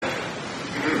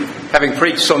Having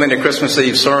preached so many Christmas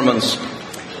Eve sermons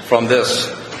from this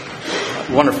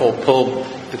wonderful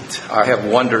pulpit, I have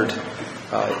wondered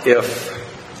if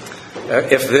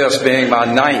this being my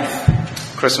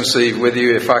 9th Christmas Eve with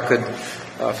you, if I could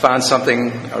find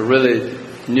something really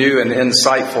new and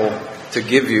insightful to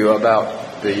give you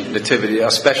about the Nativity,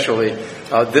 especially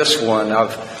this one.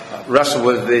 I've wrestled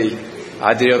with the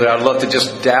idea that I'd love to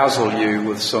just dazzle you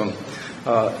with some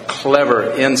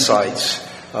clever insights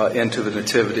into the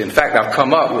Nativity. In fact, I've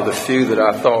come up with a few that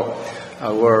I thought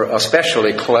were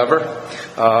especially clever,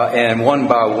 and one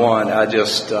by one I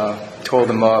just tore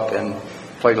them up and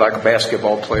played like a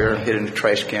basketball player and hit in the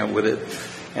trash can with it.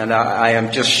 And I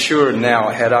am just sure now,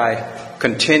 had I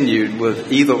continued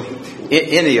with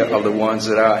any of the ones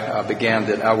that I began,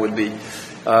 that I would be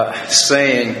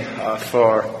saying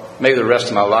for maybe the rest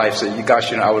of my life that,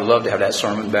 gosh, I would love to have that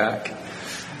sermon back,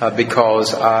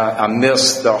 because I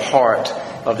miss the heart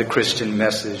of the Christian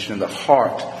message. And the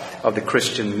heart of the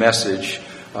Christian message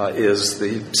is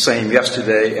the same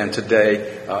yesterday and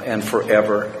today and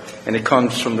forever. And it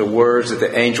comes from the words that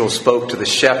the angel spoke to the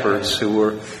shepherds who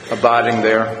were abiding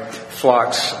their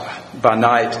flocks by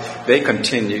night. They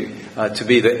continue to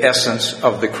be the essence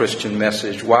of the Christian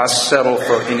message. Why settle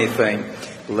for anything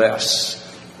less?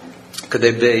 Could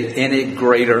there be any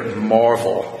greater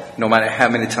marvel, no matter how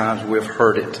many times we've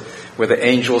heard it, where the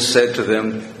angel said to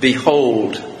them,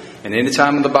 "Behold." And any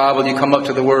time in the Bible you come up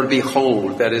to the word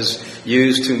 "behold," that is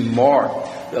used to mark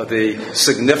the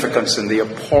significance and the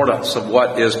importance of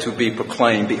what is to be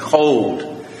proclaimed.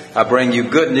 "Behold, I bring you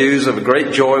good news of a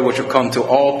great joy which will come to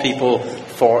all people,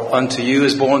 for unto you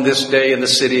is born this day in the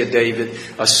city of David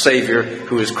a Savior,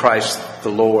 who is Christ the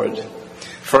Lord."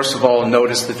 First of all,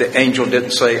 notice that the angel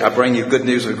didn't say, "I bring you good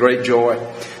news of great joy,"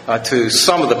 to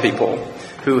some of the people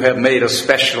who have made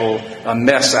a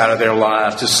mess out of their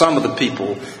lives, to some of the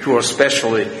people who are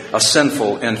especially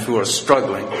sinful and who are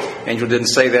struggling. Angel didn't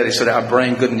say that. He said, "I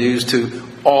bring good news to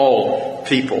all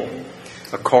people."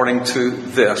 According to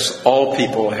this, all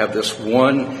people have this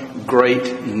one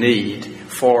great need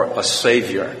for a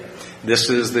Savior. This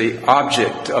is the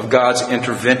object of God's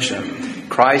intervention.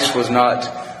 Christ was not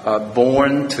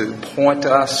born to point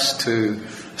us to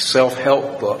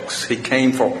self-help books. He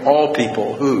came for all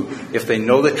people who, if they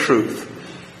know the truth,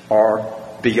 are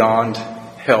beyond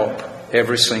help.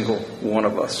 Every single one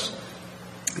of us.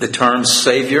 The term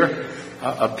Savior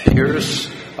appears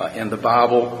in the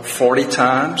Bible 40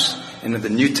 times, and in the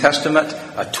New Testament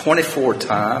 24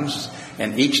 times,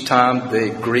 and each time the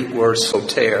Greek word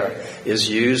soter is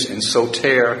used, and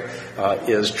soter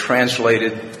is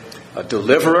translated a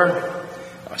deliverer,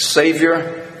 a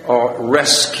savior, or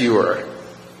rescuer.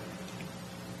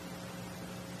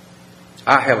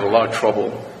 I have a lot of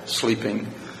trouble sleeping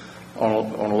on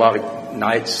a lot of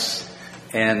nights,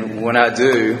 and when I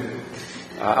do,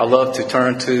 I love to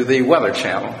turn to the Weather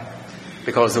Channel,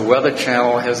 because the Weather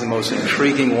Channel has the most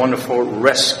intriguing, wonderful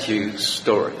rescue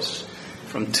stories.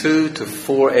 From 2 to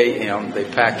 4 a.m., they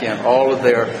pack in all of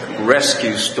their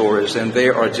rescue stories, and they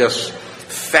are just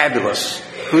fabulous.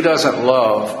 Who doesn't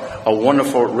love a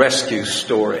wonderful rescue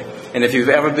story? And if you've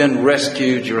ever been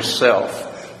rescued yourself,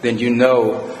 then you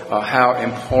know how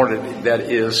important that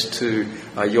is to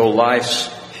your life's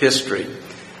history.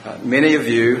 Many of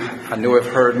you, I know, have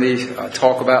heard me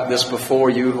talk about this before,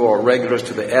 you who are regulars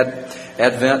to the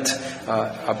Advent,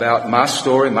 about my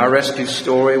story, my rescue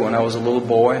story when I was a little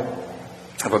boy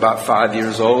of about 5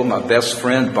 years old. My best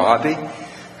friend, Bobby,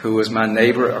 who was my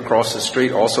neighbor across the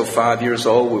street, also 5 years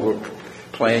old. We were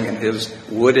playing in his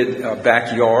wooded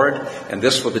backyard, and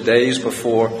this were the days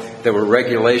before there were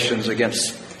regulations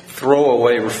against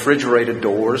throwaway refrigerated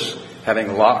doors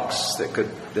having locks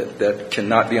that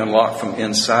cannot be unlocked from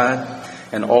inside.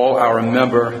 And all I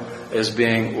remember is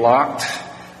being locked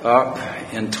up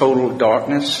in total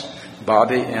darkness,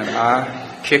 Bobby and I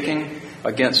kicking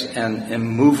against an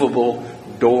immovable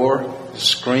door,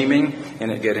 screaming,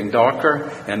 and it getting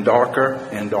darker and darker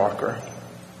and darker.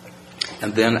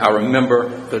 And then I remember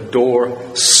the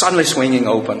door suddenly swinging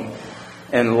open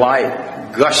and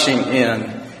light gushing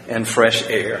in and fresh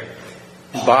air.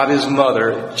 Bobby's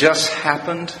mother just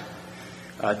happened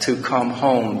to come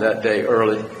home that day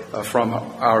early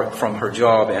from her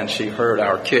job, and she heard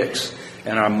our kicks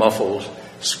and our muffled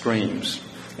screams.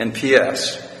 And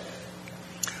P.S.,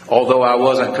 although I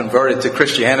wasn't converted to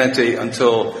Christianity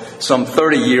until some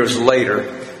 30 years later,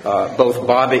 both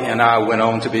Bobby and I went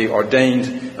on to be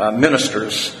ordained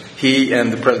ministers. He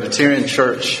in the Presbyterian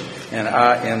Church and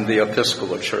I in the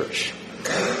Episcopal Church.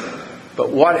 But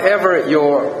whatever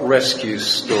your rescue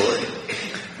story,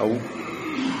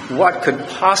 what could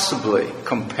possibly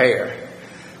compare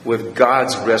with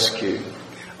God's rescue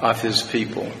of his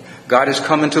people. God has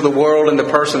come into the world in the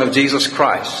person of Jesus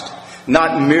Christ,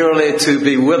 not merely to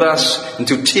be with us and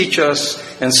to teach us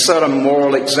and set a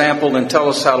moral example and tell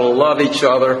us how to love each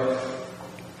other,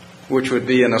 which would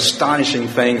be an astonishing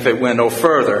thing if it went no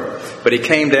further. But he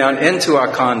came down into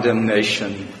our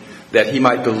condemnation that he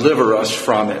might deliver us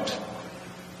from it.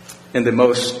 In the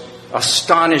most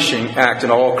astonishing act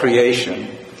in all creation,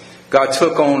 God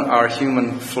took on our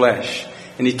human flesh,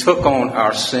 and he took on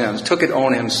our sins, took it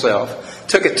on himself,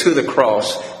 took it to the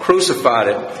cross, crucified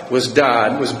it, was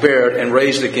died, was buried, and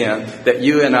raised again, that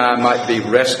you and I might be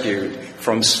rescued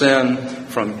from sin,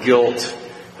 from guilt,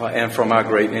 and from our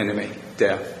great enemy,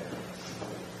 death.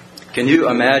 Can you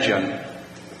imagine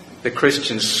the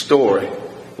Christian story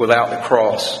without the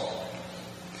cross?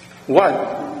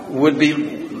 What would be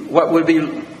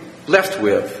left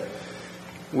with?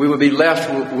 We would be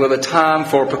left with a time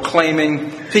for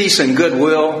proclaiming peace and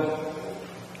goodwill,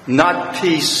 not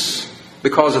peace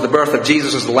because of the birth of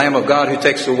Jesus as the Lamb of God who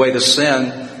takes away the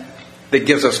sin that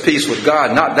gives us peace with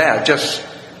God. Not that, just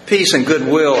peace and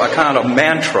goodwill, a kind of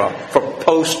mantra for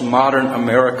postmodern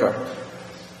America.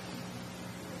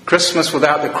 Christmas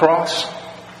without the cross,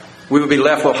 we would be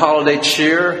left with holiday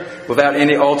cheer without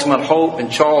any ultimate hope.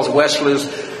 And Charles Wesley's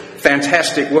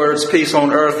fantastic words, peace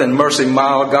on earth and mercy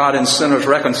mild, God and sinners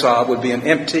reconciled, would be an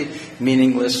empty,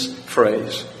 meaningless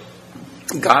phrase.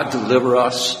 God deliver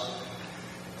us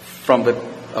from the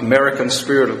American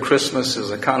spirit of Christmas as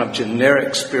a kind of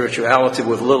generic spirituality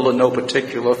with little or no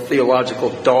particular theological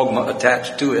dogma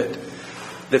attached to it,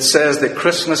 that says that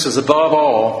Christmas is above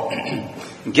all,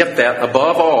 get that,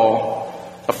 above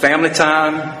all, a family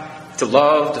time to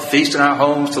love, to feast in our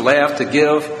homes, to laugh, to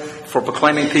give, for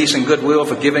proclaiming peace and goodwill,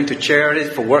 for giving to charity,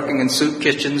 for working in soup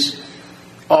kitchens.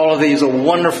 All of these are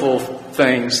wonderful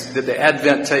things that the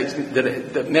Advent takes,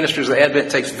 that the ministers of the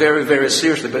Advent takes very, very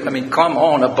seriously. But come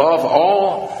on, above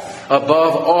all,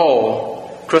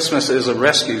 Christmas is a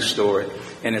rescue story,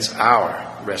 and it's our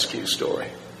rescue story.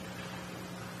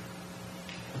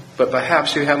 But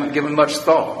perhaps you haven't given much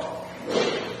thought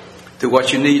to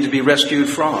what you need to be rescued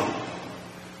from.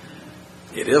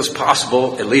 It is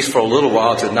possible, at least for a little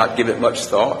while, to not give it much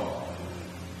thought,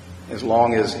 as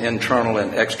long as internal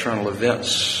and external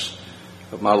events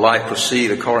of my life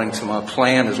proceed according to my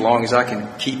plan, as long as I can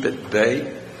keep at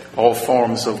bay all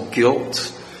forms of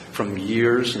guilt from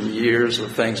years and years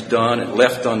of things done and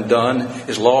left undone,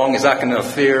 as long as I can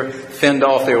fend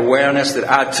off the awareness that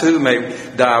I too may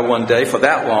die one day. For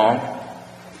that long,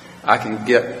 I can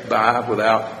get by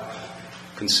without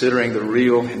considering the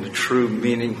real and the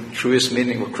truest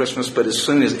meaning of Christmas. But as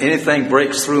soon as anything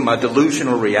breaks through my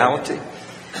delusional reality,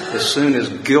 as soon as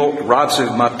guilt robs me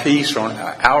of my peace, or an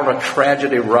hour of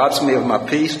tragedy robs me of my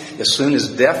peace, as soon as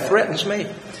death threatens me,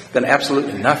 then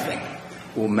absolutely nothing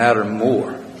will matter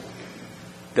more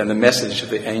than the message of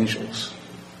the angels,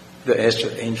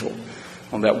 the angel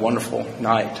on that wonderful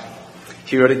night.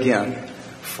 Hear it again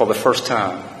for the first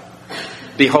time.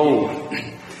 Behold,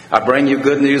 I bring you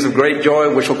good news of great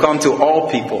joy, which will come to all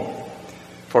people.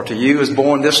 For to you is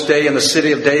born this day in the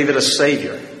city of David a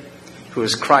Savior, who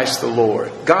is Christ the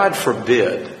Lord. God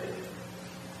forbid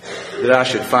that I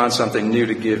should find something new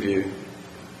to give you,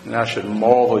 and I should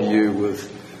marvel you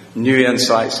with new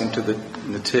insights into the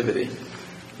nativity.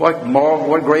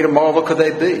 What greater marvel could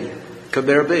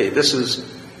there be? This is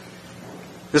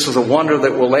a wonder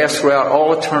that will last throughout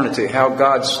all eternity, how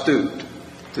God stooped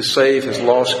to save his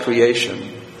lost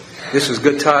creation. This is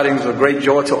good tidings of great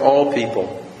joy to all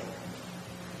people.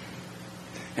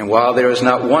 And while there is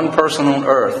not one person on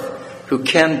earth who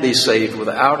can be saved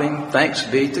without him, thanks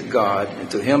be to God,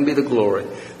 and to him be the glory.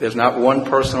 There's not one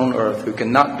person on earth who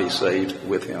cannot be saved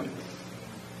with him.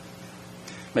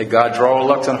 May God draw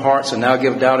reluctant hearts and now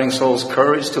give doubting souls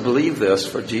courage to believe this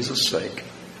for Jesus' sake.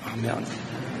 Amen.